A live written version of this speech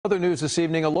Other news this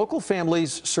evening, a local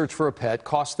family's search for a pet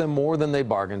cost them more than they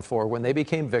bargained for when they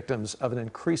became victims of an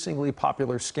increasingly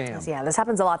popular scam. Yeah, this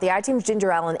happens a lot. The I-Team's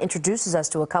Ginger Allen introduces us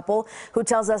to a couple who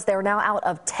tells us they're now out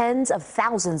of tens of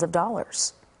thousands of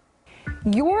dollars.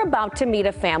 You're about to meet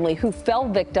a family who fell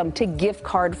victim to gift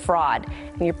card fraud.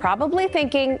 And you're probably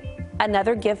thinking,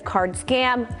 another gift card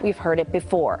scam. We've heard it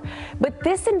before. But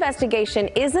this investigation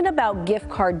isn't about gift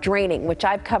card draining, which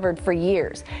I've covered for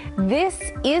years. This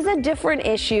is a different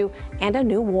issue and a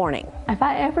new warning. If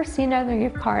I ever see another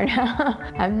gift card,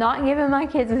 I'm not giving my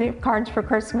kids gift cards for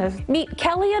Christmas. Meet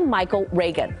Kelly and Michael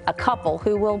Reagan, a couple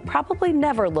who will probably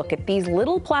never look at these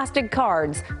little plastic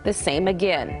cards the same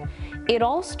again. It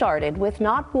all started with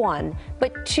not one,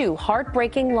 but two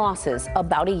heartbreaking losses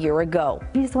about a year ago.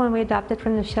 He's the one we adopted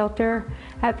from the shelter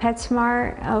at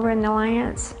PetSmart over in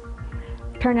Alliance.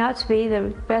 Turned out to be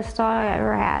the best dog I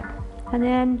ever had. And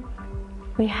then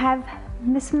we have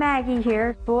Miss Maggie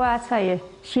here. Boy, I tell you,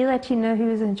 she let you know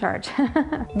who's in charge.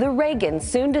 The Reagans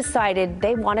soon decided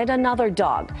they wanted another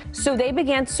dog, so they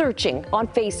began searching on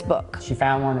Facebook. She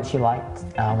found one that she liked,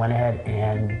 went ahead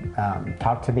and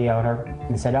talked to the owner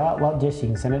and said, oh, well, just you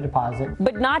can send a deposit.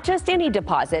 But not just any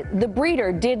deposit. The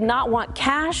breeder did not want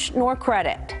cash nor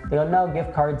credit. We go, no,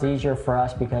 gift card's easier for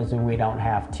us because then we don't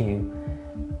have to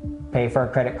pay for a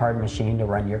credit card machine to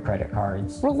run your credit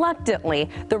cards. Reluctantly,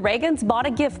 the Reagans bought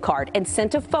a gift card and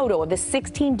sent a photo of the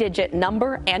 16-digit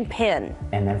number and PIN.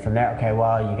 And then from there, okay,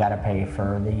 well, you got to pay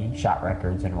for the shot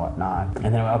records and whatnot.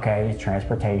 And then, okay,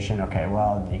 transportation. Okay,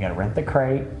 well, you got to rent the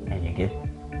crate and you get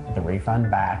the refund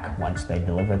back once they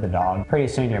deliver the dog. Pretty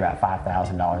soon you're about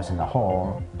 $5,000 in the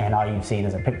hole, and all you've seen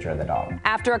is a picture of the dog.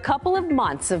 After a couple of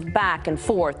months of back and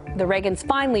forth, the Reagans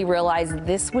finally realized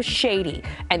this was shady,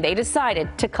 and they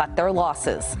decided to cut their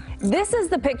losses. This is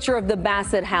the picture of the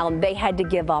Basset Hound they had to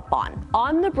give up on.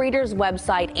 On the breeder's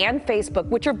website and Facebook,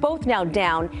 which are both now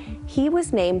down, he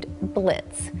was named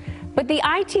Blitz. But the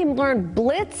I-Team learned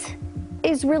Blitz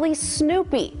is really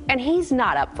Snoopy, and he's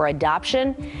not up for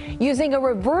adoption. Using a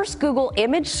reverse Google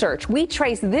image search, we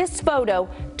traced this photo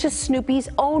to Snoopy's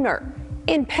owner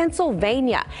in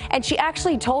Pennsylvania. And she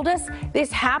actually told us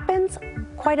this happens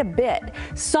quite a bit.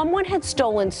 Someone had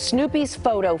stolen Snoopy's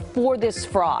photo for this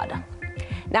fraud.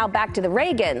 Now back to the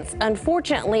Reagans.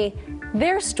 Unfortunately,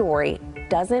 their story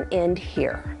doesn't end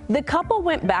here. The couple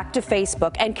went back to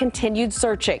Facebook and continued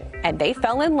searching, and they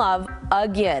fell in love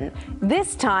again,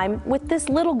 this time with this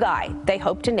little guy they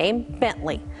hope to name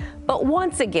Bentley. But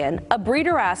once again, a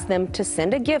breeder asked them to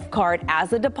send a gift card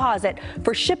as a deposit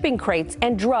for shipping crates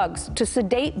and drugs to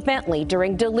sedate Bentley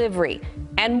during delivery.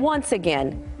 And once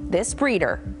again, this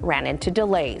breeder ran into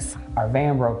delays. Our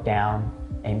van broke down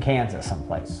in Kansas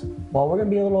someplace. Well, we're gonna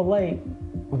be a little late.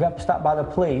 We got stopped by the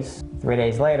police. 3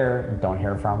 days later, don't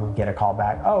hear from them, get a call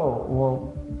back. Oh,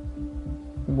 well,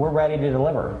 we're ready to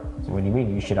deliver. So what do you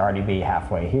mean? You should already be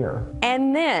halfway here.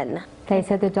 And then They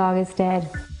said the dog is dead.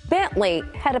 Bentley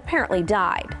had apparently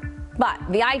died. But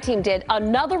the I-Team did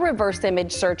another reverse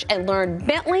image search and learned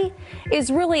Bentley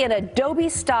is really an Adobe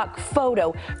stock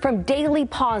photo from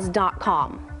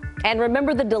dailypaws.com. And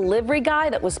remember the delivery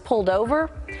guy that was pulled over?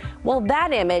 Well,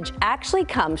 that image actually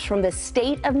comes from the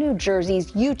state of New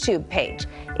Jersey's YouTube page.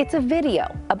 It's a video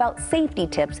about safety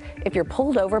tips if you're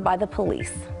pulled over by the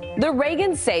police. The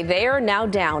Reagans say they are now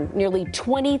down nearly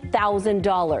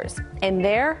 $20,000, and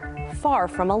they're far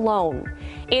from alone.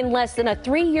 In less than a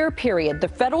 3-year period, the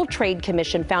Federal Trade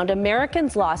Commission found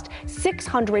Americans lost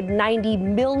 $690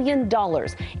 million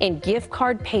in gift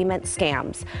card payment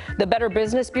scams. The Better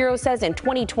Business Bureau says in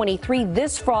 2023,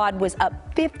 this fraud was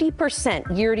up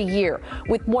 50% year to year,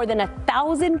 with more than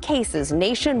 1,000 cases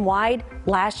nationwide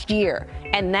last year.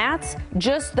 And that's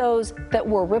just those that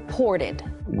were reported.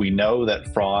 We know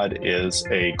that fraud is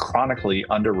a chronically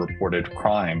underreported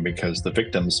crime because the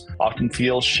victims often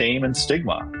feel shame and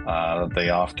stigma.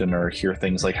 They often hear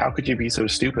things like, how could you be so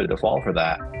stupid to fall for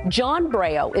that? John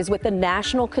Breo is with the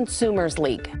National Consumers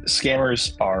League.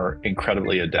 Scammers are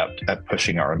incredibly adept at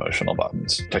pushing our emotional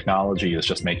buttons. Technology is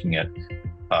just making it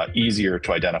easier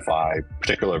to identify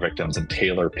particular victims and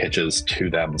tailor pitches to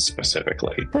them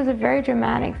specifically. It was a very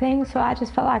dramatic thing, so I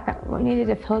just felt like we needed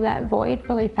to fill that void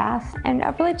really fast. And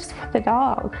I really just want the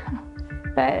dog.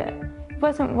 But it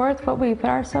wasn't worth what we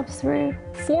put ourselves through.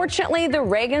 Fortunately, the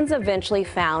Reagans eventually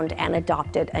found and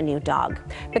adopted a new dog.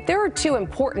 But there are two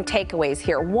important takeaways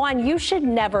here. One, you should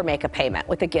never make a payment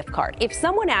with a gift card. If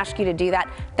someone asks you to do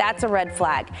that, that's a red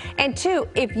flag. And two,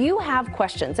 if you have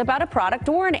questions about a product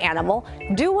or an animal,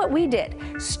 do what we did.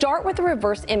 Start with a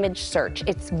reverse image search.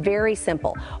 It's very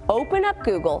simple. Open up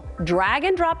Google, drag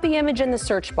and drop the image in the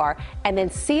search bar, and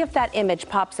then see if that image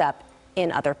pops up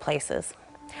in other places.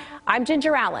 I'm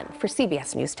Ginger Allen for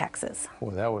CBS News Texas.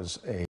 Boy, that was a